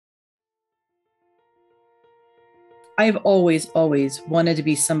I've always wanted to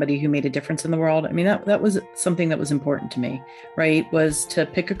be somebody who made a difference in the world. I mean, that was something that was important to me, right? Was to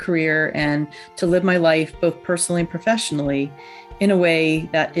pick a career and to live my life, both personally and professionally, in a way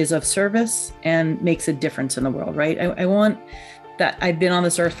that is of service and makes a difference in the world, right? I want that. I've been on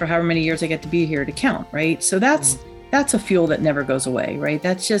this earth for however many years I get to be here to count, right? So that's a fuel that never goes away, right?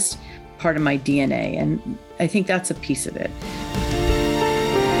 That's just part of my DNA. And I think that's a piece of it.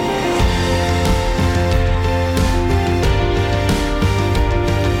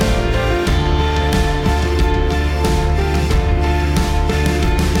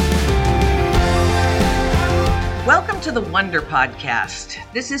 Welcome to the Wonder Podcast.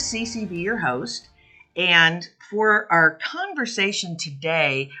 This is CCB, your host. And for our conversation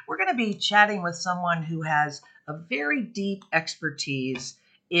today, we're going to be chatting with someone who has a very deep expertise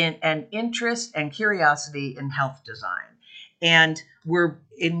in an interest and curiosity in health design. And we're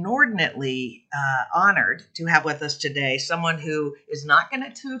inordinately honored to have with us today someone who is not going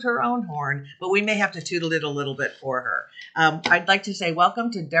to toot her own horn, but we may have to tootle it a little bit for her. I'd like to say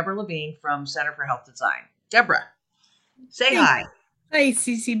welcome to Deborah Levine from Center for Health Design. Deborah, say hi. Hi,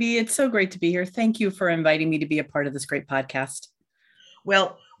 CCB. It's so great to be here. Thank you for inviting me to be a part of this great podcast.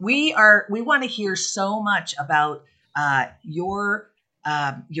 Well, we want to hear so much about your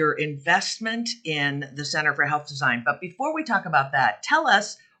investment in the Center for Health Design. But before we talk about that, tell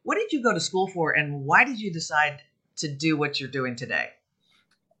us, what did you go to school for and why did you decide to do what you're doing today?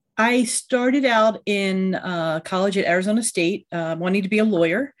 I started out in college at Arizona State, wanting to be a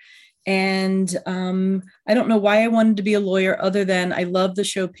lawyer. And I don't know why I wanted to be a lawyer other than I loved the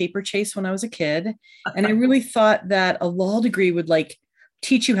show Paper Chase when I was a kid. And I really thought that a law degree would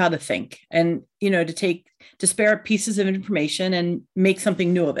teach you how to think and, to take disparate pieces of information and make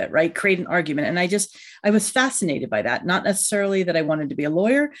something new of it, right? Create an argument. And I was fascinated by that. Not necessarily that I wanted to be a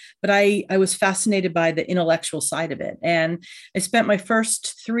lawyer, but I was fascinated by the intellectual side of it. And I spent my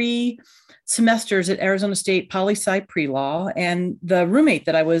first 3 semesters at Arizona State poli-sci pre-law, and the roommate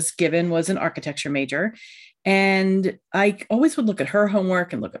that I was given was an architecture major. And I always would look at her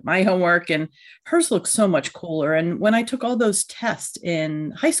homework and look at my homework, and hers looked so much cooler. And when I took all those tests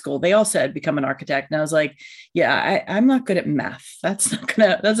in high school, they all said become an architect. And I was like, yeah, I'm not good at math. That's not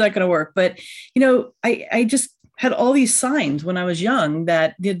gonna work. But I just had all these signs when I was young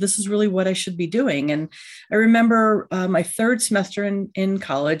that this is really what I should be doing. And I remember my 3rd semester in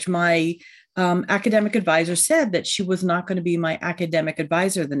college, my academic advisor said that she was not going to be my academic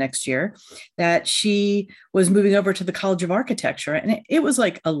advisor the next year, that she was moving over to the College of Architecture. And it was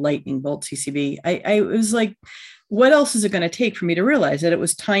like a lightning bolt, CCB. I was like, what else is it going to take for me to realize that it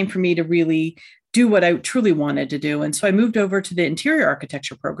was time for me to really do what I truly wanted to do? And so I moved over to the interior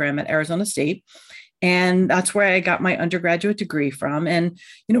architecture program at Arizona State. And that's where I got my undergraduate degree from. And,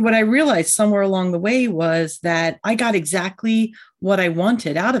 what I realized somewhere along the way was that I got exactly what I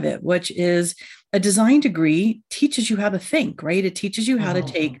wanted out of it, which is a design degree teaches you how to think, right? It teaches you how to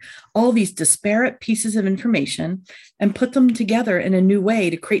take all these disparate pieces of information and put them together in a new way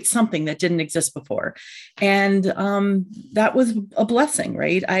to create something that didn't exist before. And that was a blessing,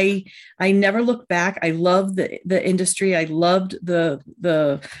 right? I never looked back. I loved the industry. I loved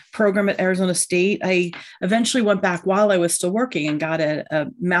the program at Arizona State. I eventually went back while I was still working and got a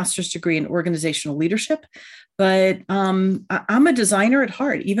master's degree in organizational leadership. But I'm a designer at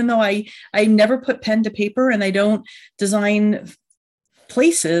heart, even though I never put pen to paper and I don't design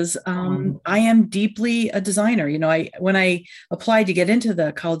places. I am deeply a designer. When I applied to get into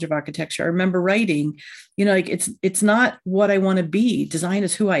the College of Architecture, I remember writing, it's not what I want to be. Design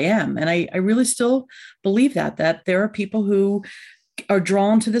is who I am. And I really still believe that there are people who are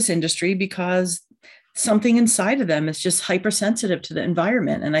drawn to this industry because something inside of them is just hypersensitive to the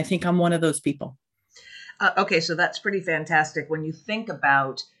environment. And I think I'm one of those people. Okay, so that's pretty fantastic. When you think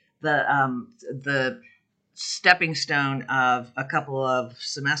about the stepping stone of a couple of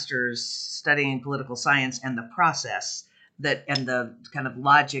semesters studying political science and the process and the kind of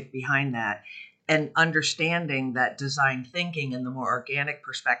logic behind that, and understanding that design thinking and the more organic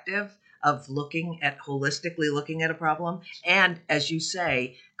perspective of holistically looking at a problem, and as you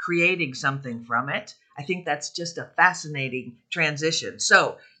say, creating something from it. I think that's just a fascinating transition.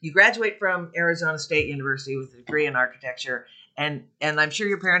 So you graduate from Arizona State University with a degree in architecture, and I'm sure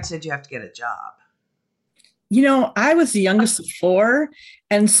your parents said you have to get a job. I was the youngest of 4,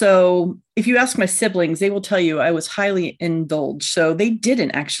 And so if you ask my siblings, they will tell you I was highly indulged. So they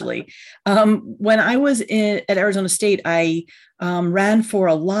didn't actually. When I was at Arizona State, I ran for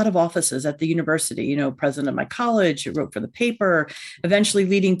a lot of offices at the university, president of my college, wrote for the paper, eventually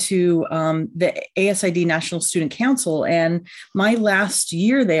leading to the ASID National Student Council. And my last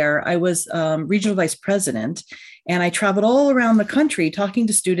year there, I was regional vice president. And I traveled all around the country talking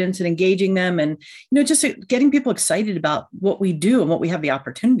to students and engaging them and, just getting people excited about what we do and what we have the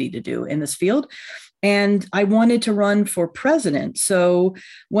opportunity to do in this field. And I wanted to run for president. So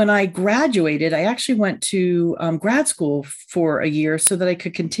when I graduated, I actually went to grad school for a year so that I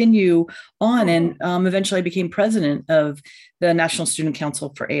could continue on. And eventually I became president of the National Student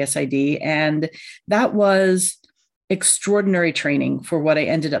Council for ASID. And that was extraordinary training for what I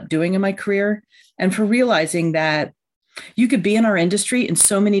ended up doing in my career and for realizing that you could be in our industry in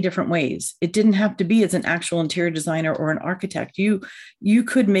so many different ways. It didn't have to be as an actual interior designer or an architect. You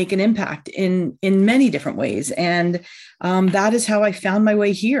could make an impact in many different ways. And that is how I found my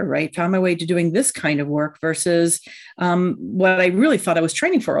way here, right? Found my way to doing this kind of work versus what I really thought I was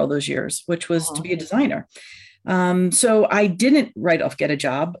training for all those years, which was to be a designer. So I didn't right off get a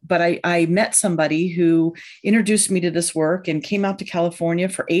job, but I met somebody who introduced me to this work and came out to California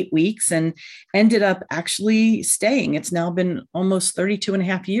for 8 weeks and ended up actually staying. It's now been almost 32 and a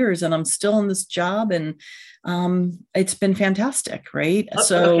half years and I'm still in this job and it's been fantastic. Right.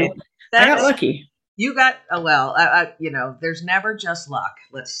 So okay. I got lucky. You got there's never just luck.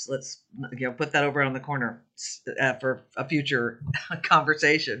 Let's put that over on the corner for a future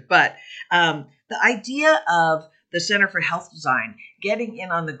conversation. But the idea of the Center for Health Design getting in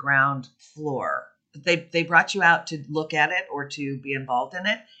on the ground floor, they brought you out to look at it or to be involved in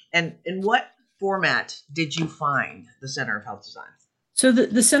it. And in what format did you find the Center of Health Design? So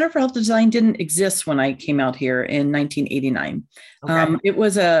the Center for Health Design didn't exist when I came out here in 1989. Okay. It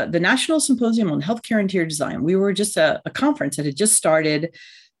was the National Symposium on Healthcare Interior Design. We were just a conference that had just started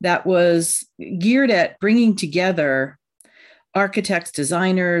that was geared at bringing together architects,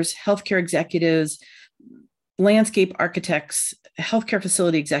 designers, healthcare executives, landscape architects, healthcare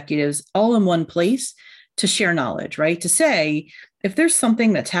facility executives, all in one place to share knowledge, right? To say, if there's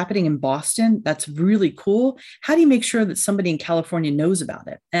something that's happening in Boston that's really cool, how do you make sure that somebody in California knows about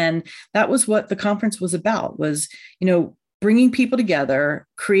it? And that was what the conference was about, was, bringing people together,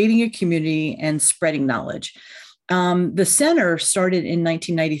 creating a community and spreading knowledge. The center started in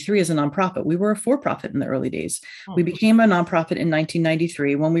 1993 as a nonprofit. We were a for-profit in the early days. We became a nonprofit in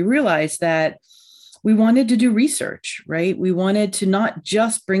 1993 when we realized that we wanted to do research, right? We wanted to not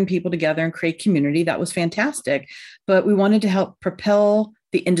just bring people together and create community. That was fantastic, but we wanted to help propel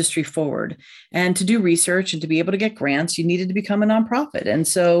the industry forward. And to do research and to be able to get grants, you needed to become a nonprofit. And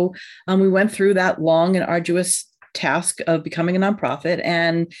so we went through that long and arduous task of becoming a nonprofit.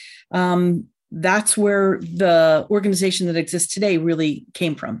 And that's where the organization that exists today really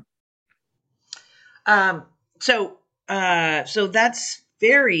came from. So that's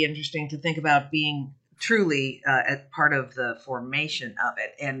very interesting to think about being truly as part of the formation of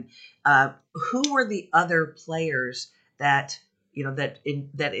it. And who were the other players that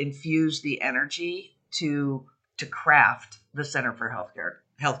that infused the energy to craft the Center for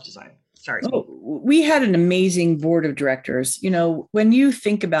Health Design? Sorry. Oh, we had an amazing board of directors. When you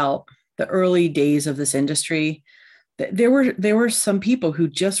think about the early days of this industry, there were some people who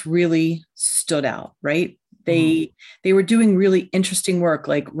just really stood out, right? They were doing really interesting work,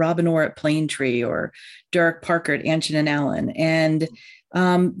 like Robin Orr at Planetree or Derek Parker at Anshin and Allen. And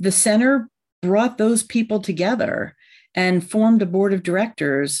the center brought those people together and formed a board of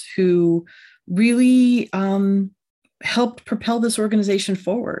directors who really helped propel this organization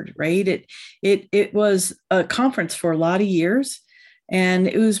forward, right? It was a conference for a lot of years, and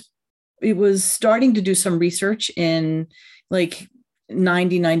it was starting to do some research in like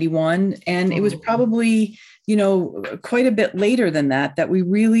 90, 91. And it was probably, quite a bit later than that we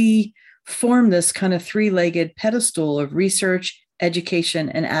really formed this kind of three-legged pedestal of research, education,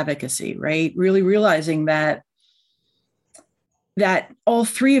 and advocacy, right? Really realizing that all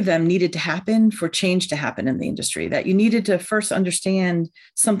three of them needed to happen for change to happen in the industry, that you needed to first understand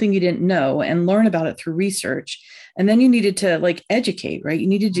something you didn't know and learn about it through research. And then you needed to educate, right? You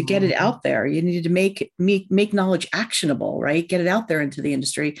needed to get it out there. You needed to make knowledge actionable, right? Get it out there into the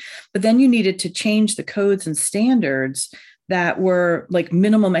industry. But then you needed to change the codes and standards that were like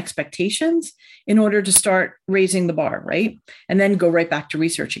minimum expectations in order to start raising the bar, right? And then go right back to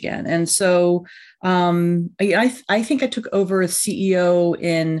research again. And so I think I took over as CEO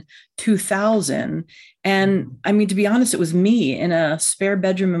in 2000. And I mean, to be honest, it was me in a spare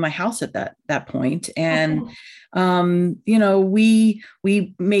bedroom in my house at that point. And We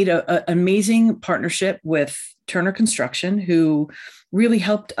made an amazing partnership with Turner Construction, who really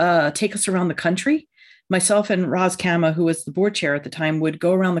helped take us around the country. Myself and Roz Kama, who was the board chair at the time, would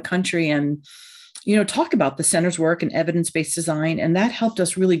go around the country and talk about the center's work and evidence-based design, and that helped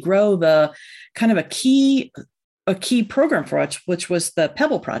us really grow the kind of a key program for us, which was the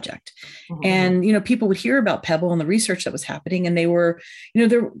Pebble project. Mm-hmm. And people would hear about Pebble and the research that was happening, and they were,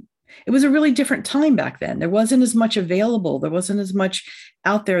 it was a really different time back then. There wasn't as much available. There wasn't as much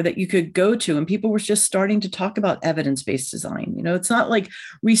out there that you could go to, and people were just starting to talk about evidence-based design. It's not like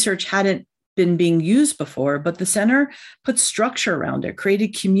research hadn't been being used before, but the center put structure around it,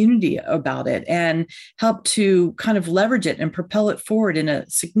 created community about it, and helped to kind of leverage it and propel it forward in a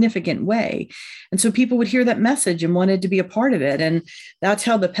significant way. And so people would hear that message and wanted to be a part of it. And that's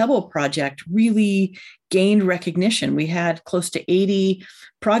how the Pebble project really gained recognition. We had close to 80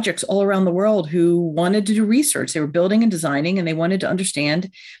 projects all around the world who wanted to do research. They were building and designing, and they wanted to understand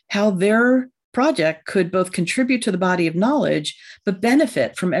how their project could both contribute to the body of knowledge, but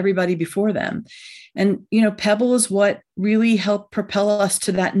benefit from everybody before them. And, Pebble is what really helped propel us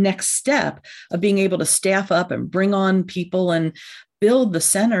to that next step of being able to staff up and bring on people and build the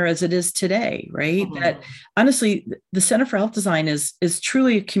center as it is today, right? Mm-hmm. That honestly, the Center for Health Design is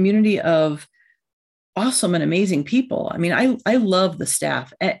truly a community of awesome and amazing people. I mean, I love the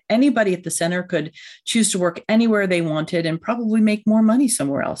staff. Anybody at the center could choose to work anywhere they wanted and probably make more money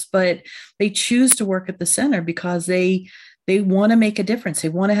somewhere else, but they choose to work at the center because they want to make a difference. They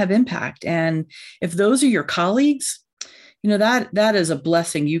want to have impact. And if those are your colleagues, that is a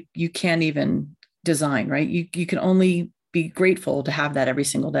blessing you can't even design, right? You can only be grateful to have that every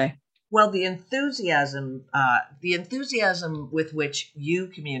single day. Well, the enthusiasm with which you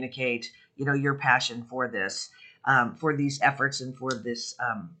communicate your passion for this, for these efforts, and for this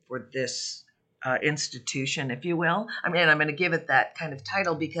institution, if you will. I mean, I'm going to give it that kind of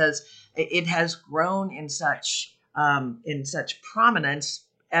title because it has grown in such prominence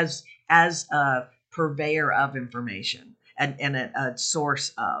as a purveyor of information and a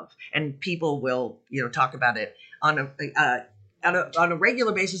source of, and people will talk about it on a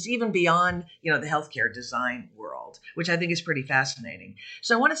regular basis, even beyond the healthcare design world, which I think is pretty fascinating.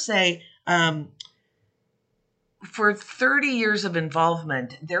 So I want to say, for 30 years of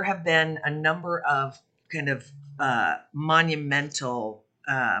involvement, there have been a number of kind of monumental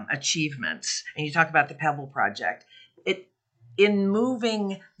achievements, and you talk about the Pebble project. In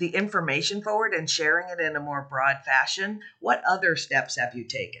moving the information forward and sharing it in a more broad fashion, what other steps have you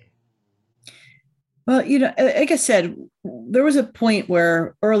taken? Well, like I said, there was a point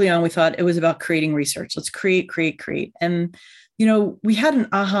where early on we thought it was about creating research. Let's create. And, we had an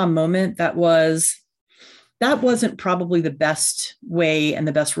aha moment that wasn't probably the best way and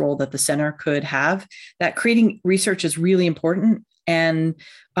the best role that the center could have. That creating research is really important. And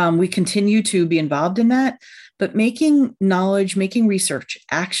we continue to be involved in that. But making research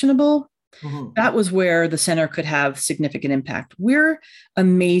actionable, mm-hmm. That was where the center could have significant impact. We're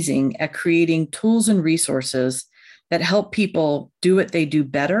amazing at creating tools and resources that help people do what they do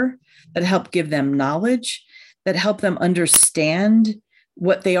better, that help give them knowledge, that help them understand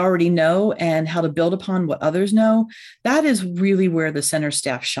what they already know and how to build upon what others know. That is really where the center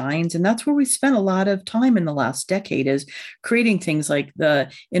staff shines. And that's where we spent a lot of time in the last decade, is creating things like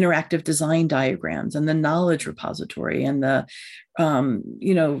the interactive design diagrams and the knowledge repository and the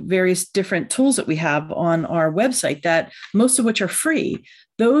various different tools that we have on our website, that most of which are free.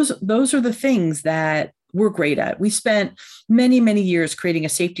 Those are the things that we're great at. We spent many, many years creating a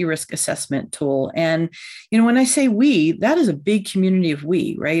safety risk assessment tool. And, when I say we, that is a big community of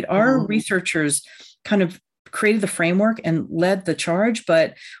we, right? Our mm-hmm. researchers kind of created the framework and led the charge,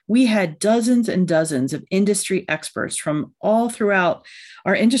 but we had dozens and dozens of industry experts from all throughout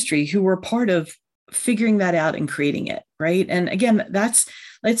our industry who were part of figuring that out and creating it, right? And again, that's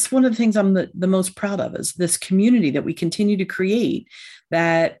one of the things I'm the most proud of, is this community that we continue to create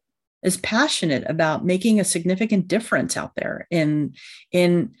that is passionate about making a significant difference out there in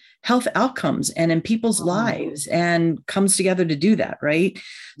health outcomes and in people's lives, and comes together to do that, right?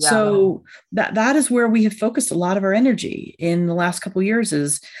 Yeah. So that is where we have focused a lot of our energy in the last couple of years,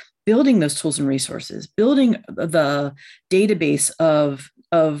 is building those tools and resources, building the database of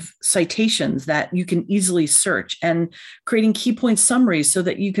citations that you can easily search, and creating key point summaries so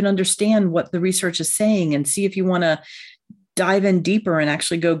that you can understand what the research is saying and see if you want to dive in deeper and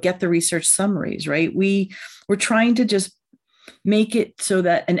actually go get the research summaries, right? We're trying to just make it so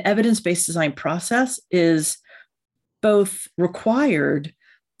that an evidence-based design process is both required,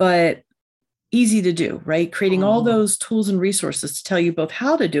 but easy to do, right? Creating all Mhm. those tools and resources to tell you both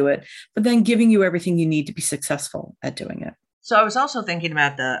how to do it, but then giving you everything you need to be successful at doing it. So I was also thinking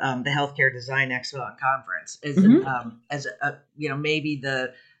about the healthcare design expo and conference Mhm. as a, you know, maybe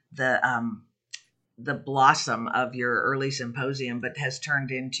the the blossom of your early symposium, but has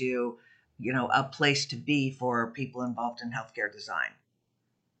turned into, you know, a place to be for people involved in healthcare design.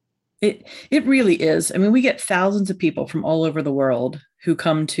 It really is. I mean, we get thousands of people from all over the world who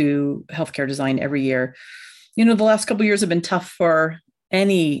come to healthcare design every year. You know, the last couple of years have been tough for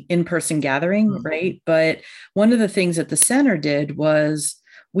any in-person gathering, Mm. right? But one of the things that the center did was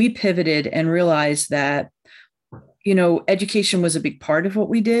we pivoted and realized that, you know, education was a big part of what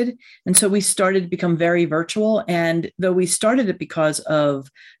we did. And so we started to become very virtual. And though we started it because of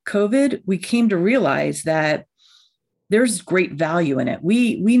COVID, we came to realize that there's great value in it.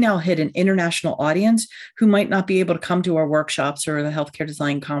 We now hit an international audience who might not be able to come to our workshops or the healthcare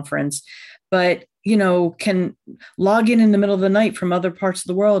design conference, but you know, can log in the middle of the night from other parts of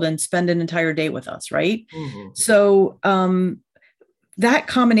the world and spend an entire day with us, right? Mhm. So that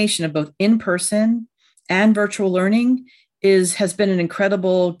combination of both in person and virtual learning is has been an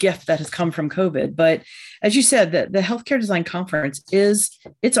incredible gift that has come from COVID. But as you said, the healthcare design conference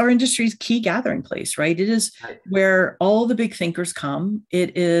it's our industry's key gathering place, right? It is Right. where all the big thinkers come.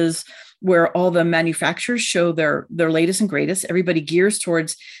 It is where all the manufacturers show their latest and greatest. Everybody gears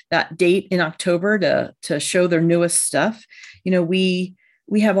towards that date in October to show their newest stuff. You know, we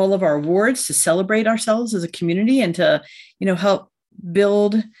have all of our awards to celebrate ourselves as a community and to, you know, help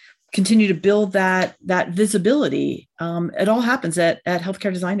build continue to build that visibility. It all happens at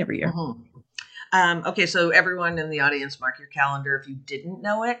healthcare design every year. Mhm. Okay, so everyone in the audience, mark your calendar. If you didn't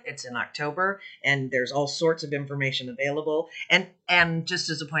know it, it's in October, and there's all sorts of information available. And just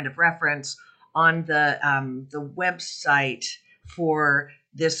as a point of reference, on the website for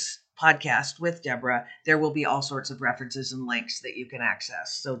this podcast with Deborah, there will be all sorts of references and links that you can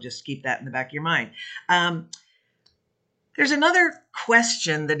access. So just keep that in the back of your mind. Um, there's another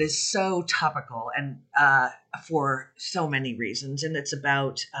question that is so topical and for so many reasons, and it's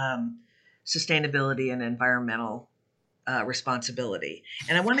about sustainability and environmental responsibility.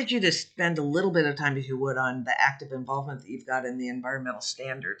 And I wanted you to spend a little bit of time, if you would, on the active involvement that you've got in the Environmental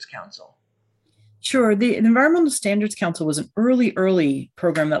Standards Council. Sure. The Environmental Standards Council was an early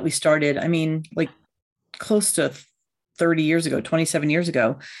program that we started. I mean, like close to 30 years ago, 27 years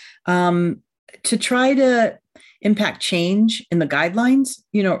ago, to try to impact change in the guidelines,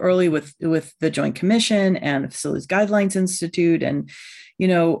 you know, early with the Joint Commission and the Facilities Guidelines Institute and, you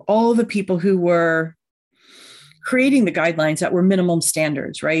know, all the people who were creating the guidelines that were minimum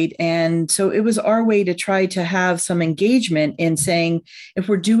standards, right? And so it was our way to try to have some engagement in saying, if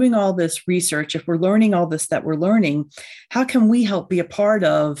we're doing all this research, if we're learning all this that we're learning, how can we help be a part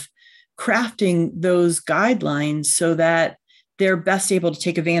of crafting those guidelines so that they're best able to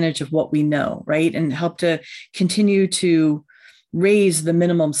take advantage of what we know, right? And help to continue to raise the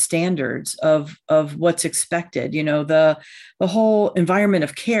minimum standards of what's expected. You know, the whole environment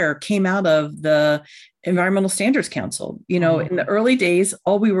of care came out of the Environmental Standards Council. You know, in the Mhm. early days,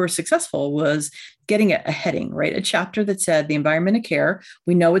 all we were successful was getting a heading, right? A chapter that said the environment of care.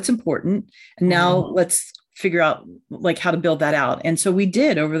 We know it's important. And now Mhm. let's figure out like how to build that out. And so we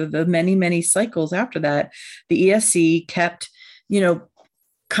did over the many cycles after that. The ESC kept, you know,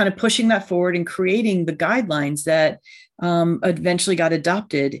 kind of pushing that forward and creating the guidelines that eventually got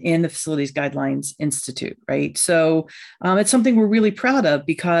adopted in the Facilities Guidelines Institute, right? So it's something we're really proud of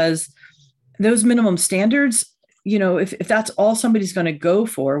because those minimum standards, you know, if that's all somebody's going to go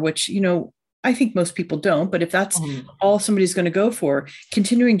for, which, you know, I think most people don't, but if that's Mhm. all somebody's going to go for,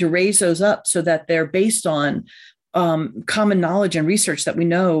 continuing to raise those up so that they're based on common knowledge and research that we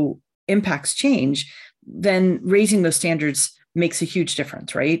know impacts change, then raising those standards makes a huge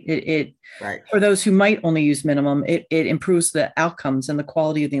difference, right? It Right. for those who might only use minimum, it improves the outcomes and the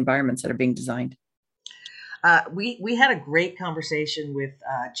quality of the environments that are being designed. We had a great conversation with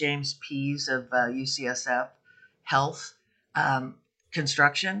James Pease of UCSF Health um,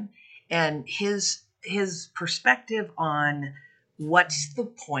 Construction, and his perspective on what's the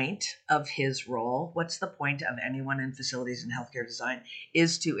point of his role, what's the point of anyone in facilities and healthcare design,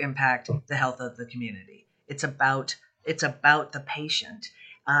 is to impact the health of the community. It's about the patient,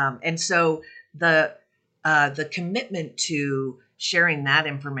 and so the commitment to sharing that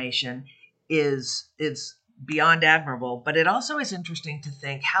information is beyond admirable. But it also is interesting to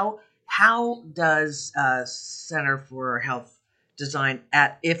think how does Center for Health Design,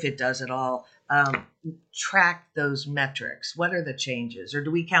 at if it does at all, track those metrics? What are the changes, or do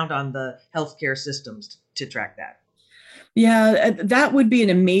we count on the healthcare systems to track that? Yeah, that would be an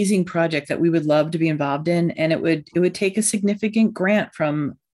amazing project that we would love to be involved in, and it would take a significant grant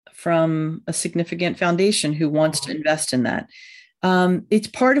from a significant foundation who wants to Mhm. invest in that. It's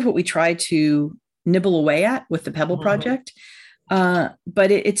part of what we try to nibble away at with the Pebble Mhm. project,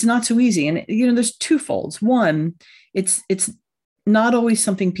 but it's not so easy. And there's two folds. One, it's not always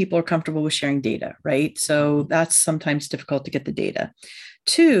something people are comfortable with sharing data, right? So Mhm. that's sometimes difficult to get the data.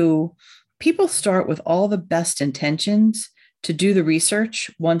 Two, people start with all the best intentions to do the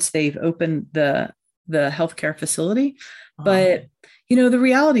research once they've opened the healthcare facility. Uh-huh. But the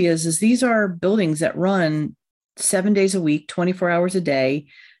reality is these are buildings that run 7 days a week, 24 hours a day,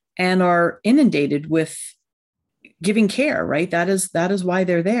 and are inundated with giving care, right? That is why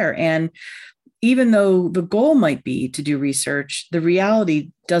they're there. And even though the goal might be to do research, the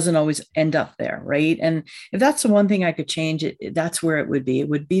reality doesn't always end up there, right? And if that's the one thing I could change, that's where it would be. It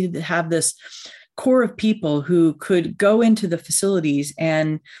would be to have this core of people who could go into the facilities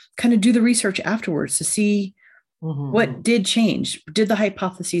and kind of do the research afterwards to see Mhm. what did change. Did the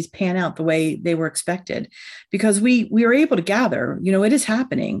hypotheses pan out the way they were expected? Because we were able to gather, it is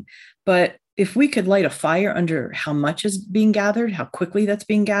happening, but if we could light a fire under how much is being gathered, how quickly that's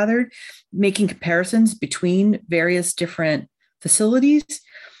being gathered, making comparisons between various different facilities,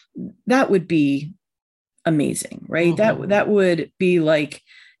 that would be amazing, right? That Mhm. that would be like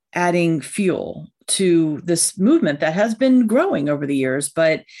adding fuel to this movement that has been growing over the years,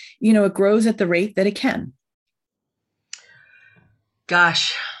 but it grows at the rate that it can.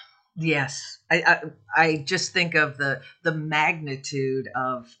 Gosh, yes. I just think of the magnitude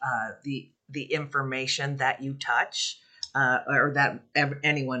of the information that you touch, or that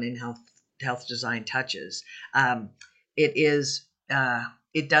anyone in health design touches. It is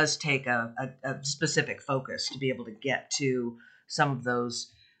it does take a specific focus to be able to get to some of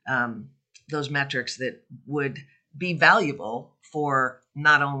those metrics that would be valuable for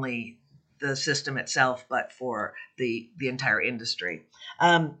not only the system itself but for the entire industry.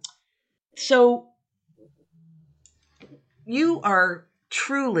 Um, so you are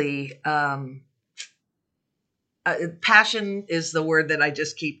truly passion is the word that I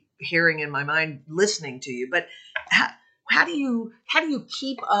just keep hearing in my mind listening to you. But how, how do you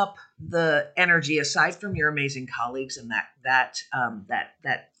keep up the energy aside from your amazing colleagues and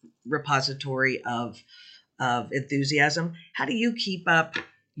that repository of enthusiasm? How do you keep up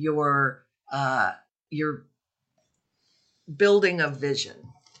your building of vision?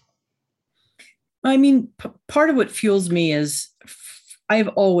 I mean, part of what fuels me is I've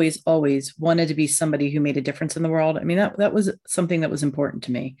always wanted to be somebody who made a difference in the world. I mean, that was something that was important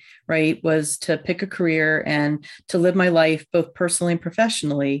to me, right? Was to pick a career and to live my life both personally and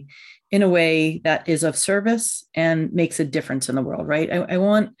professionally in a way that is of service and makes a difference in the world, right? I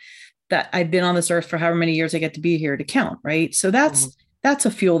want that I've been on this earth for however many years I get to be here to count, right? So Mhm. that's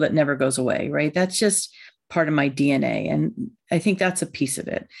a fuel that never goes away, right? That's just part of my DNA, and I think that's a piece of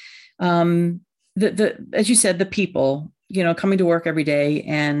it. Um, the as you said, the people, coming to work every day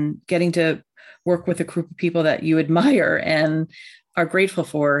and getting to work with a group of people that you admire and are grateful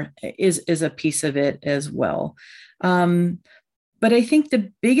for is a piece of it as well. Um, but I think the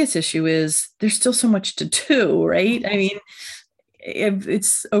biggest issue is there's still so much to do, right? I mean,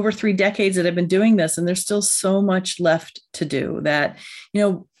 it's over 3 decades that I've been doing this, and there's still so much left to do. That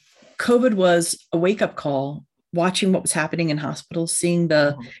COVID was a wake up call. Watching what was happening in hospitals, seeing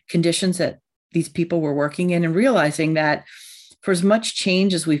the Mhm. conditions that these people were working in, and realizing that for as much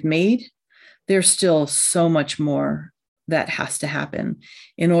change as we've made, there's still so much more that has to happen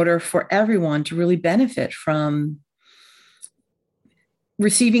in order for everyone to really benefit from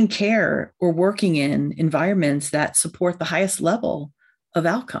receiving care or working in environments that support the highest level of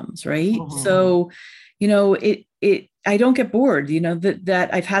outcomes, right? Mhm. So, it I don't get bored, that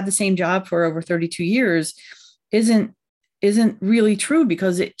I've had the same job for over 32 years isn't isn't really true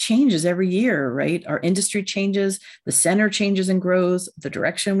because it changes every year, right? Our industry changes, the center changes and grows, the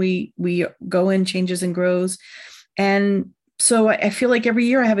direction we go in changes and grows. And so I feel like every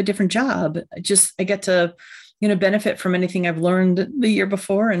year I have a different job. I get to, benefit from anything I've learned the year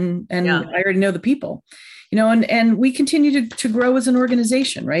before, and Yeah. I already know the people. And we continue to grow as an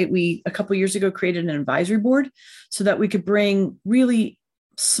organization, right? We a couple of years ago created an advisory board so that we could bring really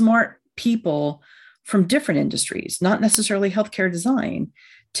smart people from different industries, not necessarily healthcare design,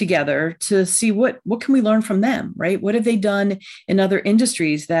 together to see what can we learn from them, right? What have they done in other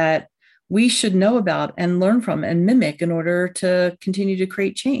industries that we should know about and learn from and mimic in order to continue to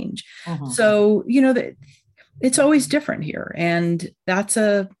create change. Mhm. So, it's always different here, and that's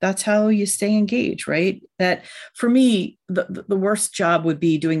how you stay engaged, right? That for me, the worst job would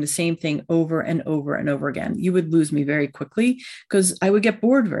be doing the same thing over and over and over again. You would lose me very quickly because I would get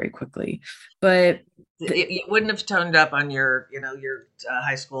bored very quickly. But You wouldn't have toned up on your, your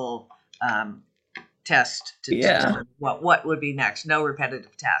high school test to yeah, determine what would be next. No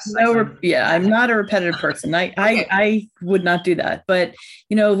repetitive tasks. no, yeah, I'm not a repetitive person. Okay. I would not do that. But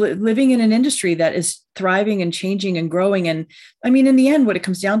living in an industry that is thriving and changing and growing, and I mean, in the end, what it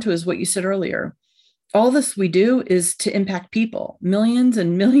comes down to is what you said earlier. All this we do is to impact people, millions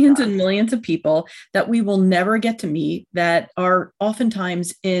and millions and millions of people that we will never get to meet, that are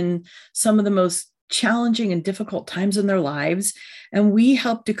oftentimes in some of the most challenging and difficult times in their lives. And we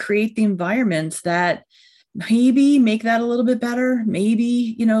help to create the environments that maybe make that a little bit better,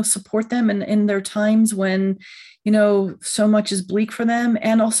 maybe, support them in their times when, so much is bleak for them.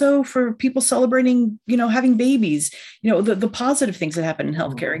 And also for people celebrating, having babies, the positive things that happen in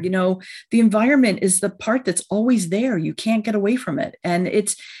healthcare. The environment is the part that's always there. You can't get away from it. And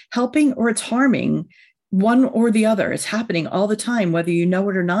it's helping or it's harming, one or the other. It's happening all the time, whether you know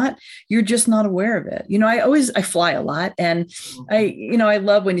it or not. You're just not aware of it. I fly a lot, and I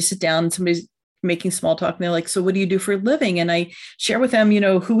love when you sit down and somebody's making small talk and they're like, so what do you do for a living? And I share with them,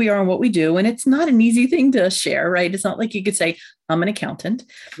 who we are and what we do. And it's not an easy thing to share, right? It's not like you could say, I'm an accountant.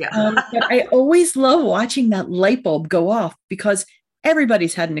 Yeah. But I always love watching that light bulb go off, because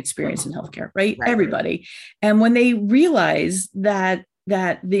everybody's had an experience in healthcare, right? Everybody. And when they realize that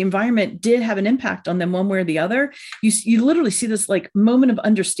the environment did have an impact on them one way or the other, you literally see this like moment of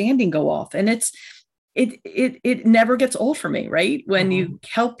understanding go off. And it never gets old for me, right? When you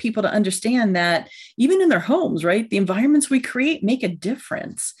help people to understand that even in their homes, right, the environments we create make a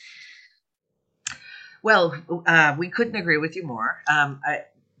difference. Well, we couldn't agree with you more.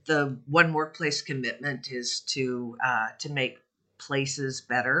 The one workplace commitment is to make places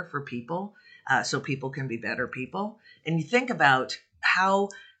better for people, so people can be better people. And you think about how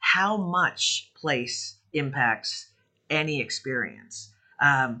much place impacts any experience,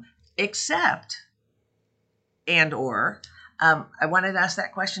 except I wanted to ask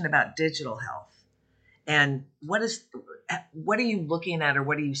that question about digital health. And what are you looking at, or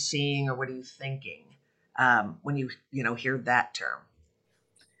what are you seeing, or what are you thinking when you hear that term?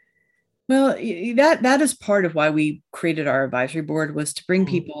 Well, that is part of why we created our advisory board, was to bring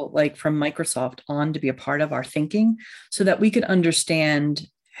people like from Microsoft on to be a part of our thinking, so that we could understand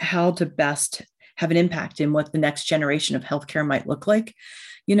how to best have an impact in what the next generation of healthcare might look like.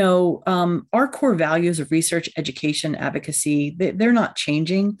 Our core values of research, education, advocacy, they're not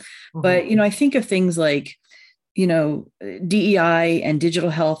changing. But, I think of things like, DEI and digital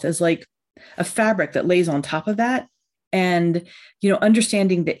health as like a fabric that lays on top of that. And,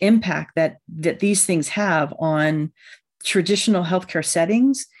 understanding the impact that these things have on traditional healthcare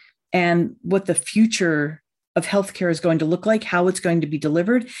settings, and what the future of healthcare is going to look like, how it's going to be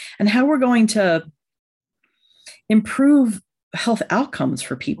delivered, and how we're going to improve health outcomes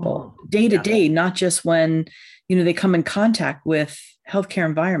for people day to day, not just when, they come in contact with healthcare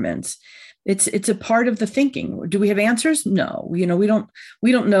environments. It's a part of the thinking. Do we have answers? No. We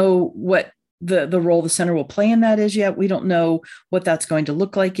don't know what the role the center will play in that is yet. We don't know what that's going to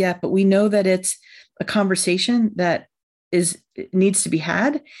look like yet, but we know that it's a conversation that needs to be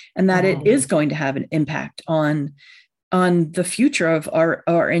had, and that it is going to have an impact on the future of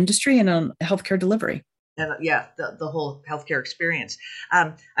our industry and on healthcare delivery. And the whole healthcare experience.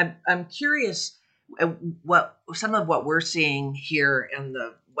 I'm curious what some of what we're seeing here in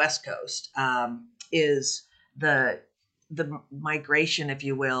the West Coast is the migration, if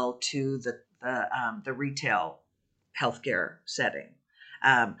you will, to the retail healthcare setting.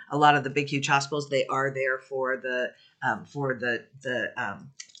 A lot of the big, huge hospitals, they are there for the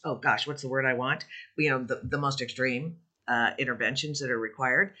oh gosh, what's the word I want? The most extreme interventions that are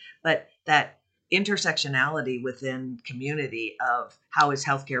required, but that intersectionality within community of how is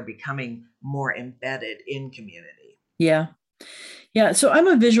healthcare becoming more embedded in community. Yeah. Yeah. So I'm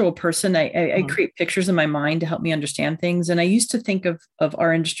a visual person. I create pictures in my mind to help me understand things. And I used to think of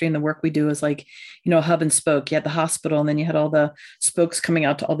our industry and the work we do as like, a hub and spoke. You had the hospital, and then you had all the spokes coming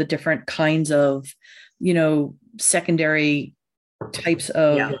out to all the different kinds of, secondary types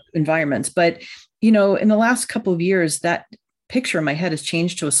of environments. But, in the last couple of years, that picture in my head has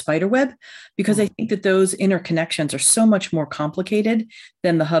changed to a spider web, because I think that those interconnections are so much more complicated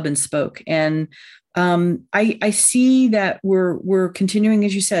than the hub and spoke. And I see that we're continuing,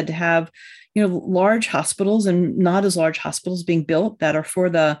 as you said, to have, large hospitals and not as large hospitals being built that are for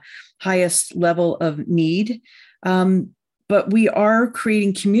the highest level of need. But but we are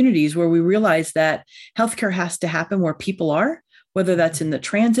creating communities where we realize that healthcare has to happen where people are, whether that's in the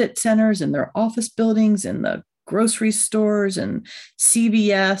transit centers, in their office buildings, in the grocery stores, and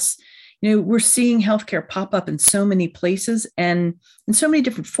CVS. We're seeing healthcare pop up in so many places and in so many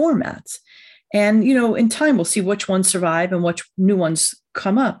different formats. And, in time, we'll see which ones survive and which new ones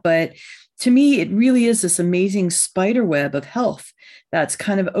come up. But to me, it really is this amazing spider web of health that's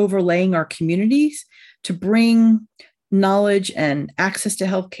kind of overlaying our communities to bring knowledge and access to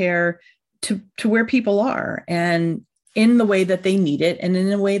healthcare to where people are, and in the way that they need it and in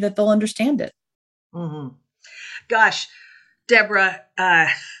a way that they'll understand it. Mm-hmm. Gosh, Deborah,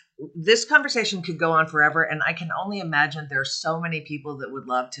 this conversation could go on forever, and I can only imagine there's so many people that would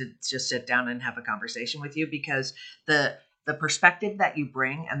love to just sit down and have a conversation with you, because the perspective that you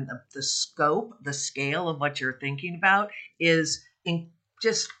bring and the scope, the scale of what you're thinking about is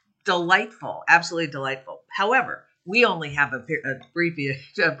just delightful, absolutely delightful. However, we only have a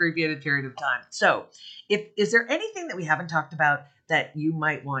abbreviated period of time. So is there anything that we haven't talked about that you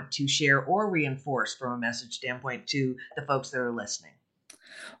might want to share or reinforce from a message standpoint to the folks that are listening?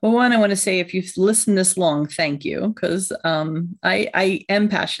 Well, one, I want to say, if you've listened this long, thank you, because I am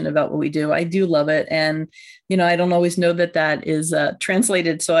passionate about what we do. I do love it, and I don't always know that is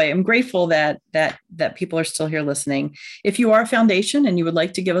translated. So I am grateful that people are still here listening. If you are a foundation and you would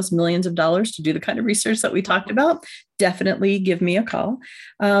like to give us millions of dollars to do the kind of research that we talked about, definitely give me a call.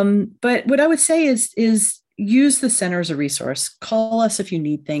 But what I would say is use the center as a resource. Call us if you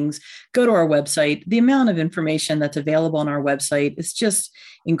need things. Go to our website. The amount of information that's available on our website is just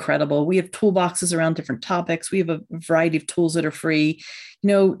incredible. We have toolboxes around different topics. We have a variety of tools that are free.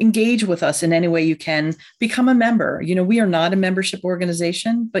 Engage with us in any way you can. Become a member. We are not a membership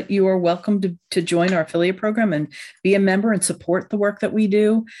organization, but you are welcome to join our affiliate program and be a member and support the work that we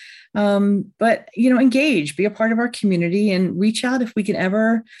do. But engage, be a part of our community, and reach out if we can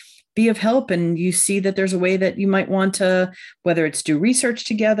ever be of help, and you see that there's a way that you might want to, whether it's do research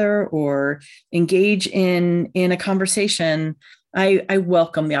together or engage in a conversation. I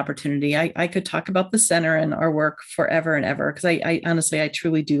welcome the opportunity. I could talk about the center and our work forever and ever, because I honestly, I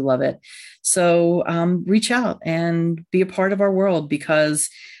truly do love it. So reach out and be a part of our world, because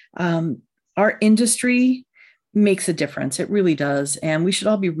our industry makes a difference. It really does. And we should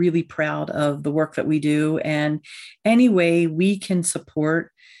all be really proud of the work that we do. And any way we can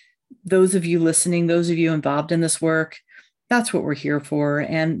support those of you listening, those of you involved in this work, that's what we're here for.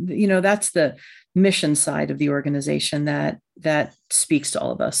 And, that's the mission side of the organization that speaks to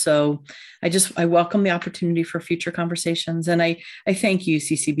all of us. So I welcome the opportunity for future conversations. And I thank you,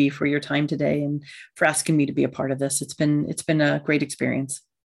 CCB, for your time today and for asking me to be a part of this. It's been a great experience.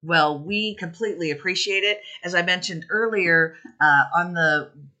 Well, we completely appreciate it. As I mentioned earlier, on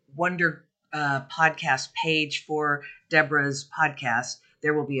the Wonder podcast page for Deborah's podcast,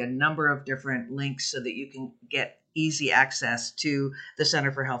 there will be a number of different links so that you can get easy access to the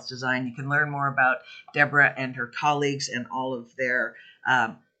Center for Health Design. You can learn more about Deborah and her colleagues and all of their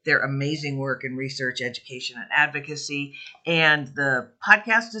amazing work in research, education, and advocacy. And the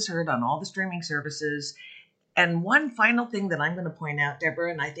podcast is heard on all the streaming services. And one final thing that I'm going to point out, Deborah,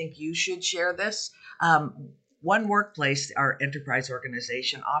 and I think you should share this. One Workplace, our enterprise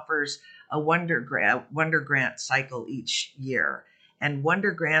organization, offers a Wonder Grant cycle each year. And Wonder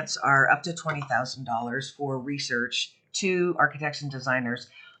Grants are up to $20,000 for research to architects and designers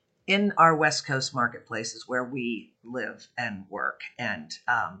in our West Coast marketplaces where we live and work and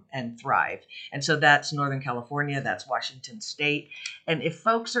thrive. And so that's Northern California, that's Washington State. And if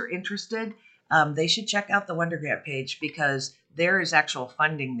folks are interested, they should check out the Wonder Grant page, because there is actual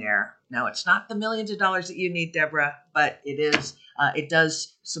funding there. Now, it's not the millions of dollars that you need, Deborah, but it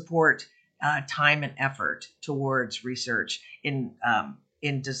does support time and effort towards research in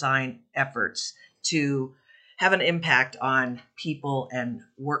design efforts to have an impact on people and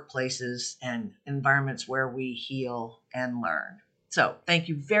workplaces and environments where we heal and learn. So thank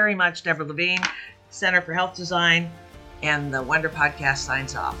you very much, Deborah Levine, Center for Health Design, and the Wonder Podcast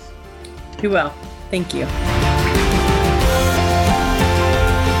signs off. Be well. Thank you.